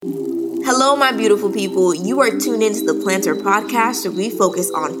Hello, my beautiful people. You are tuned into the Planter Podcast, where we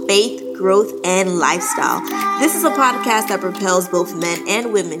focus on faith, growth, and lifestyle. This is a podcast that propels both men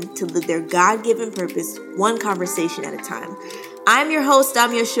and women to live their God-given purpose one conversation at a time. I'm your host,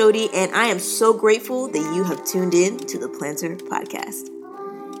 Damia Shodi, and I am so grateful that you have tuned in to the Planter Podcast.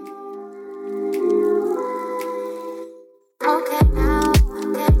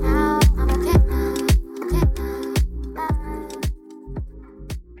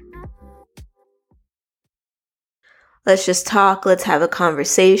 Let's just talk. Let's have a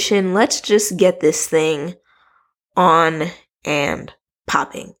conversation. Let's just get this thing on and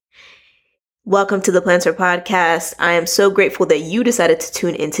popping. Welcome to the Planter Podcast. I am so grateful that you decided to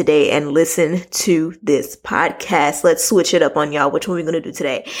tune in today and listen to this podcast. Let's switch it up on y'all. Which one are we going to do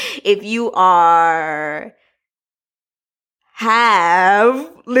today? If you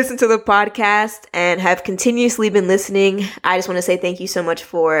have listened to the podcast and have continuously been listening, I just want to say thank you so much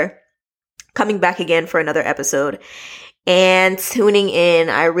for coming back again for another episode and tuning in.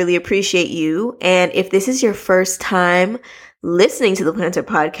 I really appreciate you. And if this is your first time listening to the Planter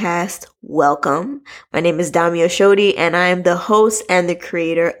Podcast, welcome. My name is Damia Shodi, and I am the host and the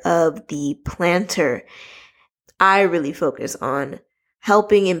creator of The Planter. I really focus on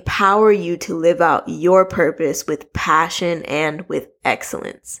helping empower you to live out your purpose with passion and with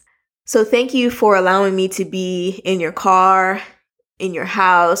excellence. So thank you for allowing me to be in your car, in your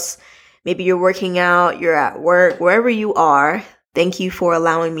house. Maybe you're working out, you're at work, wherever you are. Thank you for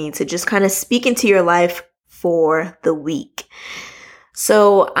allowing me to just kind of speak into your life for the week.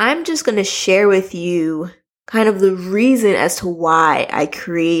 So I'm just going to share with you kind of the reason as to why I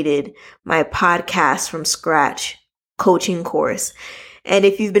created my podcast from scratch coaching course. And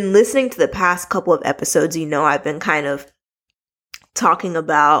if you've been listening to the past couple of episodes, you know I've been kind of talking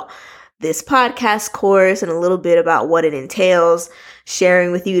about this podcast course and a little bit about what it entails,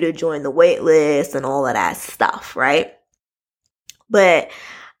 sharing with you to join the wait list and all of that stuff, right? But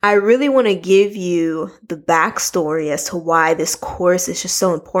I really want to give you the backstory as to why this course is just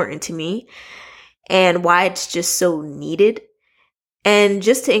so important to me and why it's just so needed. And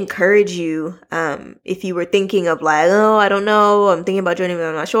just to encourage you, if you were thinking of like, oh, I don't know, I'm thinking about joining, but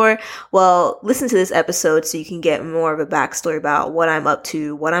I'm not sure. Well, listen to this episode so you can get more of a backstory about what I'm up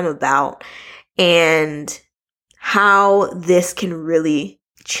to, what I'm about, and how this can really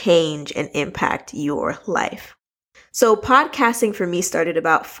change and impact your life. So podcasting for me started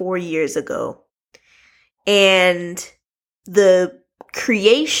about 4 years ago. And the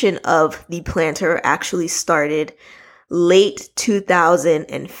creation of The Planter actually started late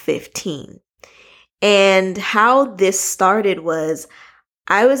 2015. And how this started was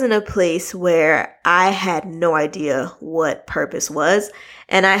I was in a place where I had no idea what purpose was,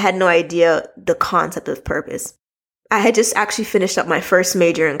 and I had no idea the concept of purpose. I had just actually finished up my first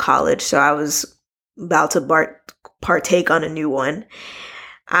major in college, so I was about to partake on a new one.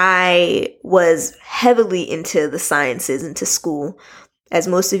 I was heavily into the sciences, into school. As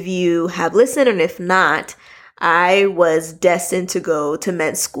most of you have listened, and if not, I was destined to go to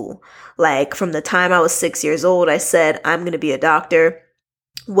med school. Like from the time I was 6 years old, I said, I'm going to be a doctor.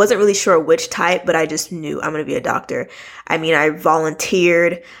 Wasn't really sure which type, but I just knew I'm going to be a doctor. I mean, I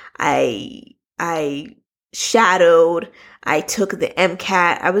volunteered, I shadowed, I took the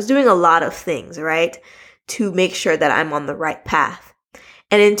MCAT. I was doing a lot of things, right, to make sure that I'm on the right path.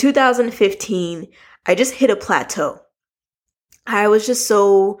 And in 2015, I just hit a plateau. I was just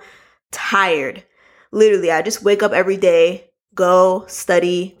so tired. Literally, I just wake up every day, go,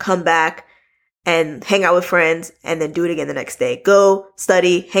 study, come back, and hang out with friends, and then do it again the next day. Go,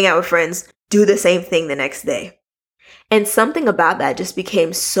 study, hang out with friends, do the same thing the next day. And something about that just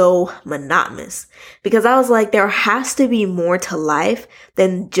became so monotonous because I was like, there has to be more to life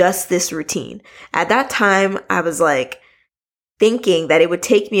than just this routine. At that time, I was like thinking that it would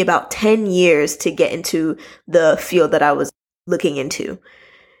take me about 10 years to get into the field that I was looking into.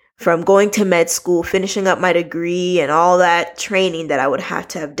 From going to med school, finishing up my degree and all that training that I would have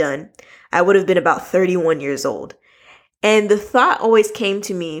to have done, I would have been about 31 years old. And the thought always came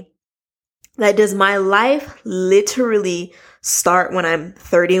to me that does my life literally start when I'm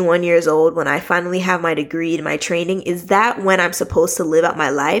 31 years old, when I finally have my degree and my training? Is that when I'm supposed to live out my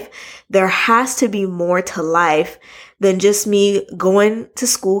life? There has to be more to life than just me going to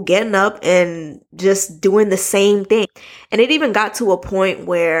school, getting up and just doing the same thing. And it even got to a point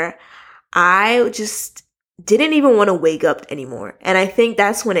where I just didn't even want to wake up anymore. And I think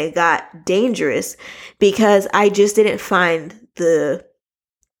that's when it got dangerous because I just didn't find the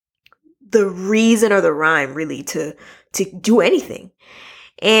reason or the rhyme really to do anything.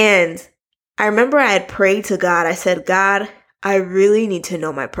 And I remember I had prayed to God. I said, God, I really need to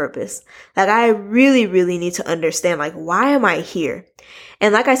know my purpose. Like, I really, really need to understand, like, why am I here?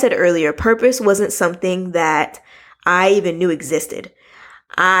 And like I said earlier, purpose wasn't something that I even knew existed.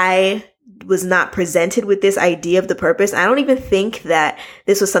 I was not presented with this idea of the purpose. I don't even think that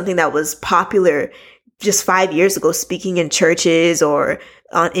this was something that was popular just 5 years ago, speaking in churches or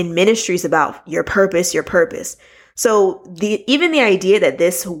in ministries about your purpose, your purpose. So even the idea that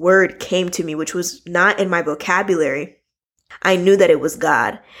this word came to me, which was not in my vocabulary, I knew that it was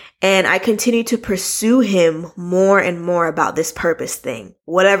God. And I continued to pursue him more and more about this purpose thing,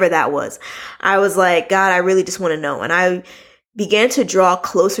 whatever that was. I was like, God, I really just want to know. And I began to draw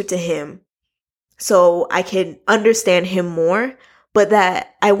closer to him so I could understand him more, but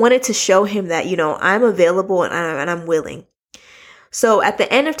that I wanted to show him that, I'm available and I'm willing. So at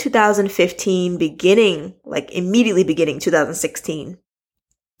the end of 2015, immediately beginning 2016,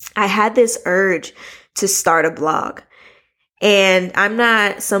 I had this urge to start a blog. And I'm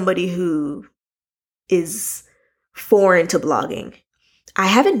not somebody who is foreign to blogging. I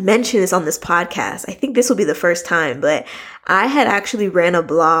haven't mentioned this on this podcast. I think this will be the first time, but I had actually ran a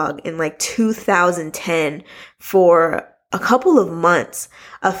blog in 2010 for a couple of months,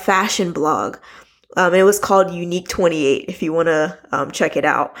 a fashion blog. It was called Unique 28 if you want to check it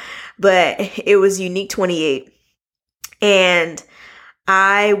out. But it was Unique 28. And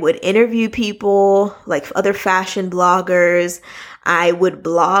I would interview people like other fashion bloggers. I would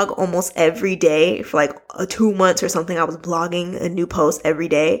blog almost every day for 2 months or something. I was blogging a new post every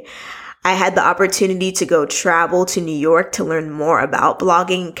day. I had the opportunity to go travel to New York to learn more about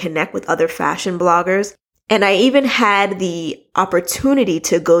blogging, connect with other fashion bloggers. And I even had the opportunity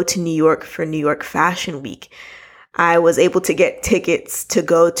to go to New York for New York Fashion Week. I was able to get tickets to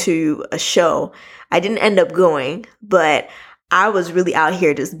go to a show. I didn't end up going, but I was really out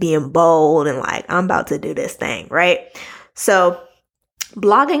here just being bold and I'm about to do this thing, right? So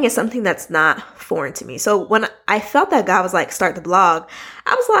blogging is something that's not foreign to me. So when I felt that God was like, start the blog,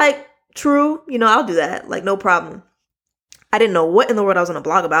 I was like, true, I'll do that. No problem. I didn't know what in the world I was going to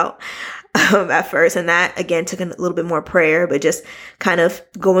blog about at first. And that, again, took a little bit more prayer, but just kind of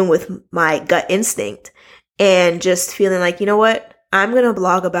going with my gut instinct and just feeling like, you know what? I'm going to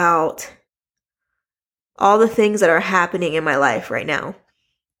blog about all the things that are happening in my life right now.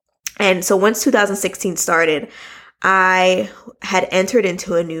 And so once 2016 started, I had entered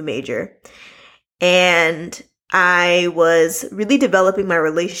into a new major and I was really developing my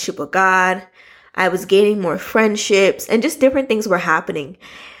relationship with God. I was gaining more friendships and just different things were happening.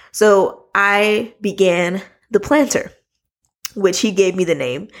 So I began The Planter, which he gave me the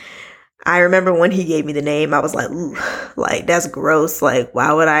name. I remember when he gave me the name, I was like, ooh, that's gross.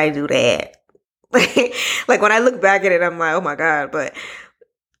 Why would I do that? When I look back at it, I'm like, oh my God. But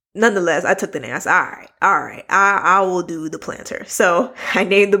nonetheless, I took the name. I said, all right, I will do The Planter. So I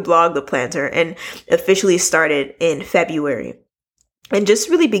named the blog The Planter and officially started in February and just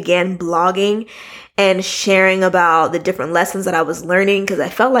really began blogging and sharing about the different lessons that I was learning because I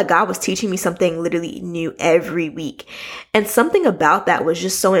felt like God was teaching me something literally new every week. And something about that was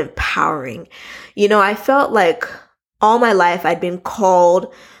just so empowering. I felt like all my life I'd been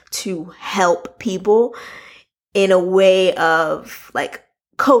called to help people in a way of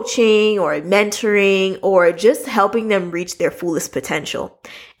coaching or mentoring or just helping them reach their fullest potential.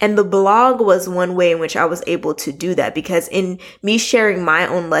 And the blog was one way in which I was able to do that because in me sharing my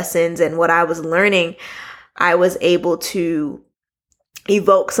own lessons and what I was learning, I was able to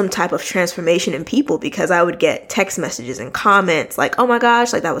evoke some type of transformation in people because I would get text messages and comments like, oh my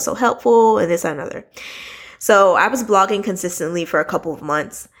gosh, that was so helpful and this and another. So I was blogging consistently for a couple of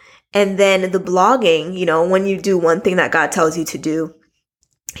months. And then the blogging, when you do one thing that God tells you to do,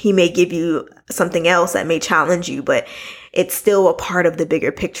 he may give you something else that may challenge you, but it's still a part of the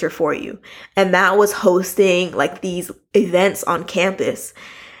bigger picture for you. And that was hosting these events on campus.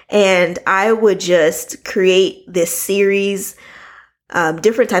 And I would just create this series,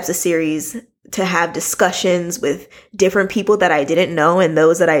 different types of series to have discussions with different people that I didn't know and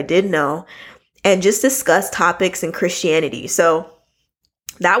those that I did know and just discuss topics in Christianity. So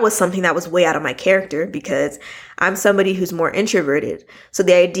that was something that was way out of my character because I'm somebody who's more introverted. So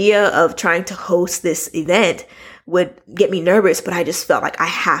the idea of trying to host this event would get me nervous, but I just felt like I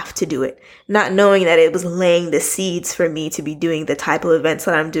have to do it, not knowing that it was laying the seeds for me to be doing the type of events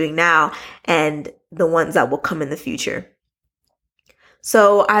that I'm doing now and the ones that will come in the future.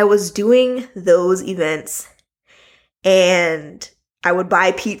 So I was doing those events and I would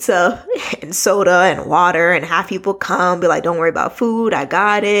buy pizza and soda and water and have people come, be like, don't worry about food, I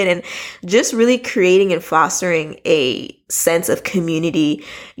got it. And just really creating and fostering a sense of community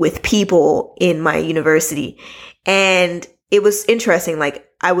with people in my university. And it was interesting. Like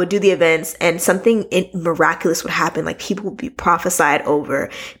I would do the events and something miraculous would happen. Like people would be prophesied over.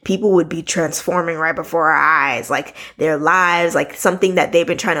 People would be transforming right before our eyes, like their lives, like something that they've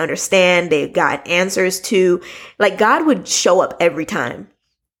been trying to understand. They got answers to, like God would show up every time.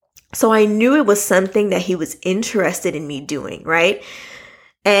 So I knew it was something that he was interested in me doing, right?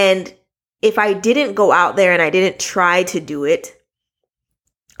 And if I didn't go out there and I didn't try to do it,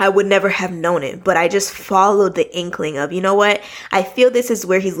 I would never have known it. But I just followed the inkling of, you know what? I feel this is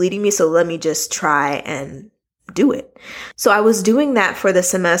where he's leading me, so let me just try and do it. So I was doing that for the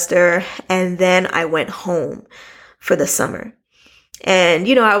semester, and then I went home for the summer. And,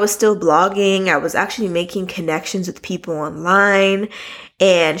 I was still blogging. I was actually making connections with people online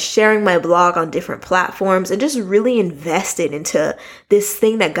and sharing my blog on different platforms and just really invested into this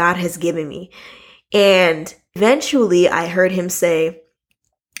thing that God has given me. And eventually I heard him say,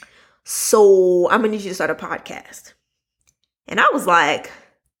 so I'm going to need you to start a podcast. And I was like,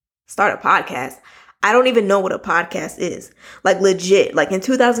 start a podcast? I don't even know what a podcast is. Like legit, like in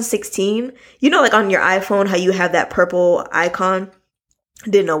 2016, like on your iPhone, how you have that purple icon?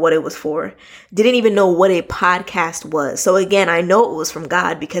 Didn't know what it was for. Didn't even know what a podcast was. So again, I know it was from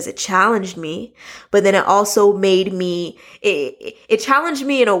God because it challenged me, but then it also made me, it challenged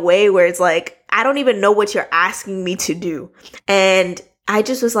me in a way where it's like, I don't even know what you're asking me to do. And I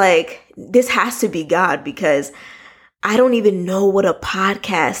just was like, this has to be God because I don't even know what a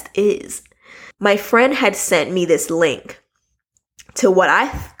podcast is. My friend had sent me this link to what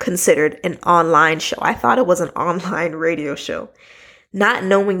I considered an online show. I thought it was an online radio show, not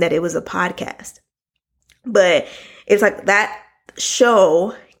knowing that it was a podcast. But it's like that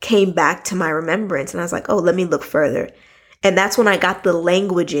show came back to my remembrance and I was like, oh, let me look further. And that's when I got the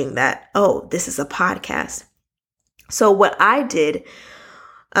languaging that, oh, this is a podcast. So what I did,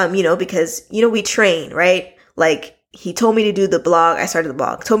 because, we train, right? Like he told me to do the blog, I started the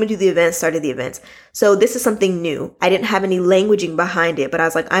blog. Told me to do the events, started the events. So this is something new. I didn't have any languaging behind it, but I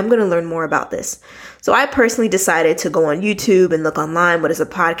was like, I'm going to learn more about this. So I personally decided to go on YouTube and look online, what is a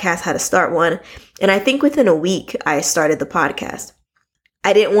podcast, how to start one. And I think within a week, I started the podcast.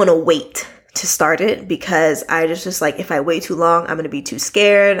 I didn't want to wait to start it because I just like, if I wait too long, I'm going to be too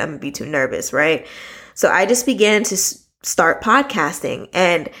scared. I'm going to be too nervous, right? So I just began to start podcasting,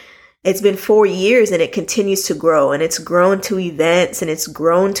 and it's been 4 years and it continues to grow, and it's grown to events and it's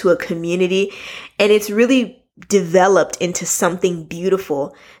grown to a community, and it's really developed into something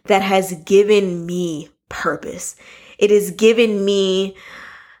beautiful that has given me purpose. It has given me,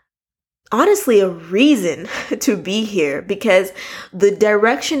 honestly, a reason to be here because the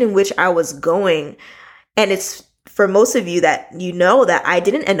direction in which I was going, and it's for most of you that that I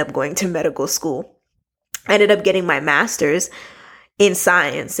didn't end up going to medical school. I ended up getting my master's in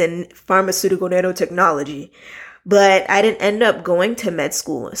science and pharmaceutical nanotechnology, but I didn't end up going to med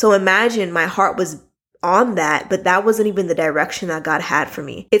school. So imagine my heart was on that, but that wasn't even the direction that God had for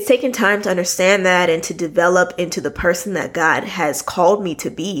me. It's taken time to understand that and to develop into the person that God has called me to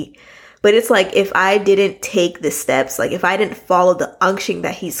be. But it's like, if I didn't take the steps, like if I didn't follow the unction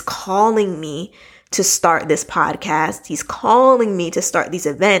that he's calling me to start this podcast, he's calling me to start these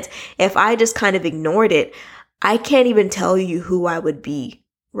events, if I just kind of ignored it, I can't even tell you who I would be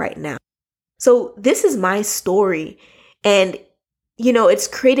right now. So this is my story. And, it's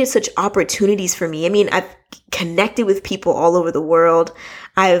created such opportunities for me. I mean, I've connected with people all over the world.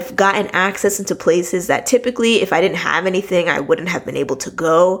 I've gotten access into places that typically, if I didn't have anything, I wouldn't have been able to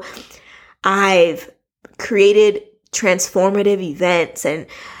go. I've created transformative events and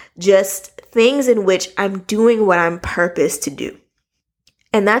just things in which I'm doing what I'm purposed to do.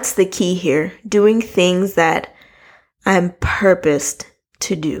 And that's the key here, doing things that I'm purposed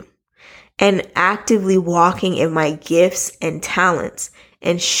to do and actively walking in my gifts and talents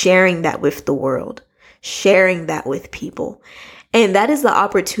and sharing that with the world, sharing that with people. And that is the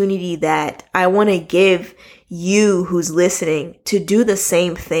opportunity that I want to give you who's listening to do the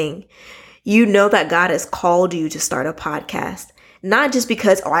same thing. You know that God has called you to start a podcast, not just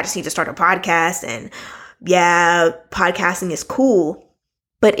because, I just need to start a podcast and yeah, podcasting is cool,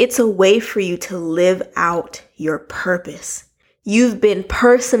 but it's a way for you to live out your purpose. You've been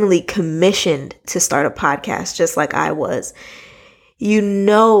personally commissioned to start a podcast just like I was. You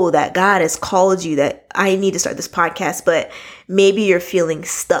know that God has called you that I need to start this podcast, but maybe you're feeling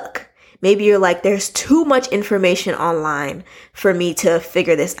stuck. Maybe you're like, there's too much information online for me to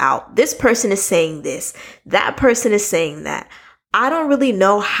figure this out. This person is saying this. That person is saying that. I don't really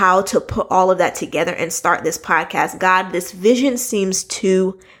know how to put all of that together and start this podcast. God, this vision seems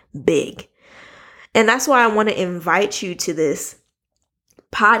too big. And that's why I want to invite you to this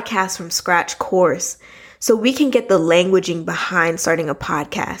podcast from scratch course So we can get the languaging behind starting a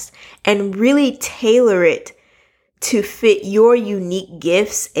podcast and really tailor it to fit your unique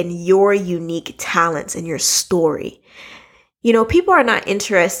gifts and your unique talents and your story. You know, people are not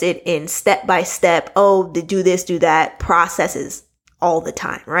interested in step by step, do this, do that processes all the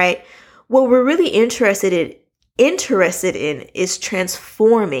time, right? What we're really interested in is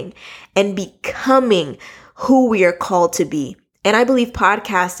transforming and becoming who we are called to be. And I believe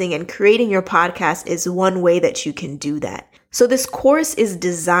podcasting and creating your podcast is one way that you can do that. So this course is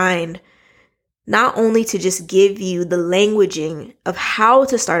designed not only to just give you the languaging of how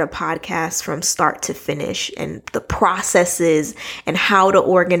to start a podcast from start to finish and the processes and how to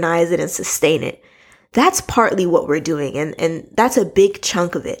organize it and sustain it. That's partly what we're doing, and that's a big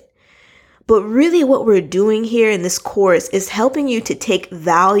chunk of it. But really what we're doing here in this course is helping you to take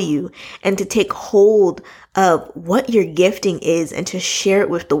value and to take hold of what your gifting is and to share it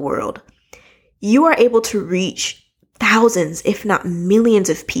with the world. You are able to reach thousands, if not millions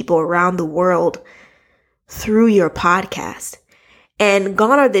of people around the world through your podcast. And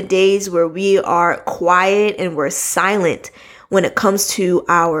gone are the days where we are quiet and we're silent when it comes to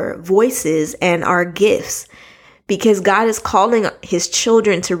our voices and our gifts. Because God is calling his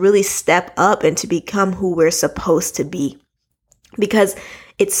children to really step up and to become who we're supposed to be. Because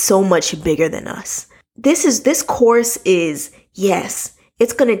it's so much bigger than us. This course is, yes,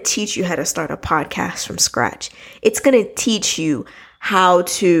 it's going to teach you how to start a podcast from scratch. It's going to teach you how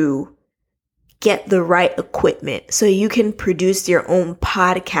to get the right equipment so you can produce your own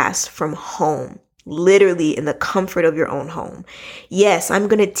podcast from home. Literally in the comfort of your own home. Yes, I'm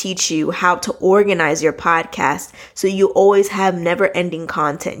going to teach you how to organize your podcast so you always have never-ending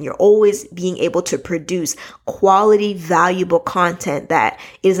content. You're always being able to produce quality, valuable content that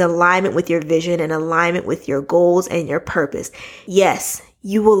is in alignment with your vision and alignment with your goals and your purpose. Yes,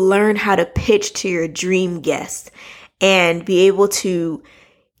 you will learn how to pitch to your dream guest and be able to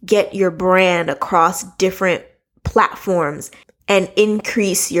get your brand across different platforms and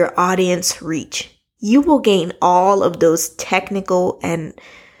increase your audience reach. You will gain all of those technical and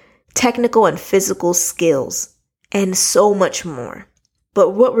physical skills and so much more. But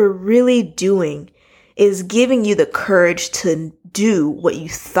what we're really doing is giving you the courage to do what you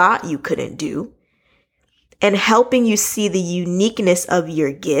thought you couldn't do and helping you see the uniqueness of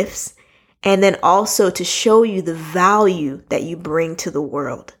your gifts and then also to show you the value that you bring to the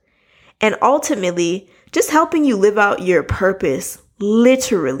world. And ultimately, just helping you live out your purpose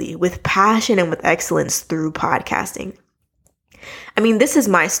literally with passion and with excellence through podcasting. I mean, this is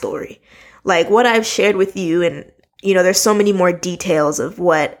my story. Like what I've shared with you, and there's so many more details of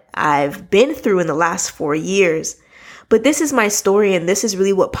what I've been through in the last 4 years. But this is my story, and this is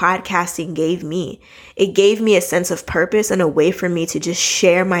really what podcasting gave me. It gave me a sense of purpose and a way for me to just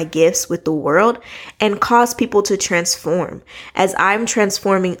share my gifts with the world and cause people to transform. As I'm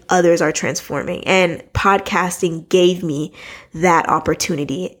transforming, others are transforming. And podcasting gave me that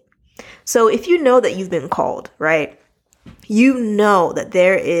opportunity. So if you know that you've been called, right? You know that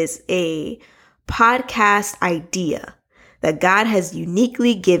there is a podcast idea that God has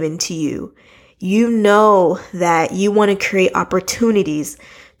uniquely given to you. You know that you want to create opportunities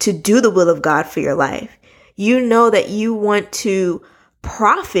to do the will of God for your life. You know that you want to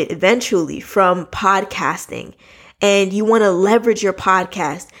profit eventually from podcasting and you want to leverage your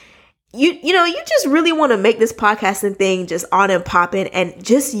podcast. You just really want to make this podcasting thing just on and popping and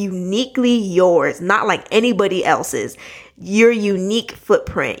just uniquely yours, not like anybody else's. Your unique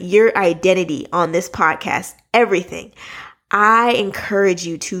footprint, your identity on this podcast, everything. I encourage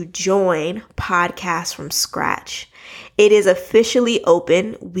you to join Podcast from Scratch. It is officially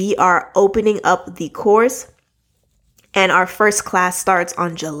open. We are opening up the course and our first class starts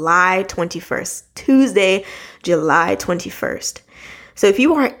on July 21st, Tuesday, July 21st. So if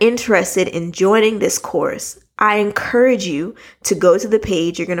you are interested in joining this course, I encourage you to go to the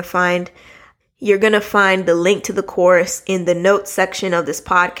page. You're going to find the link to the course in the notes section of this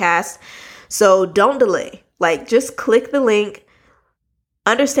podcast. So don't delay. Just click the link,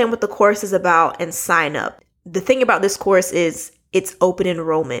 understand what the course is about, and sign up. The thing about this course is it's open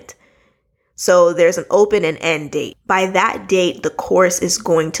enrollment. So there's an open and end date. By that date, the course is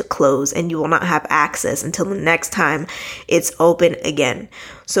going to close and you will not have access until the next time it's open again.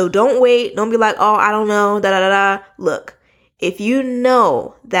 So don't wait. Don't be like, oh, I don't know, Look, if you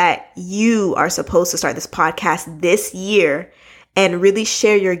know that you are supposed to start this podcast this year and really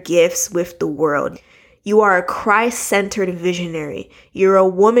share your gifts with the world, you are a Christ-centered visionary. You're a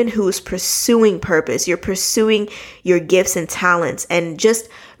woman who is pursuing purpose. You're pursuing your gifts and talents and just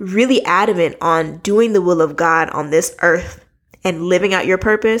really adamant on doing the will of God on this earth and living out your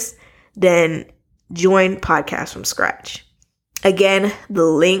purpose, then join Podcast from Scratch. Again, the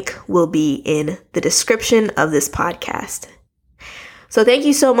link will be in the description of this podcast. So thank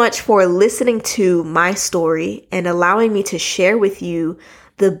you so much for listening to my story and allowing me to share with you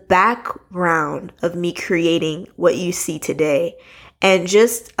the background of me creating what you see today, and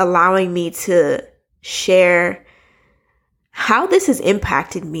just allowing me to share how this has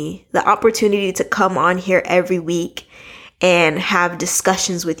impacted me, the opportunity to come on here every week and have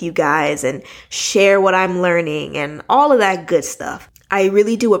discussions with you guys and share what I'm learning and all of that good stuff. I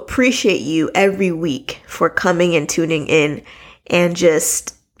really do appreciate you every week for coming and tuning in and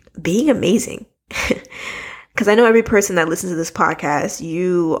just being amazing. Because I know every person that listens to this podcast,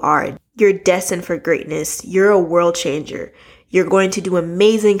 you're destined for greatness. You're a world changer. You're going to do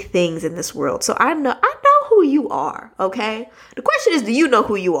amazing things in this world. So I know who you are, okay? The question is, do you know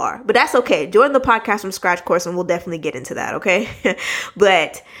who you are? But that's okay. Join the Podcast from Scratch course and we'll definitely get into that, okay?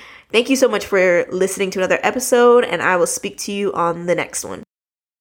 But thank you so much for listening to another episode, and I will speak to you on the next one.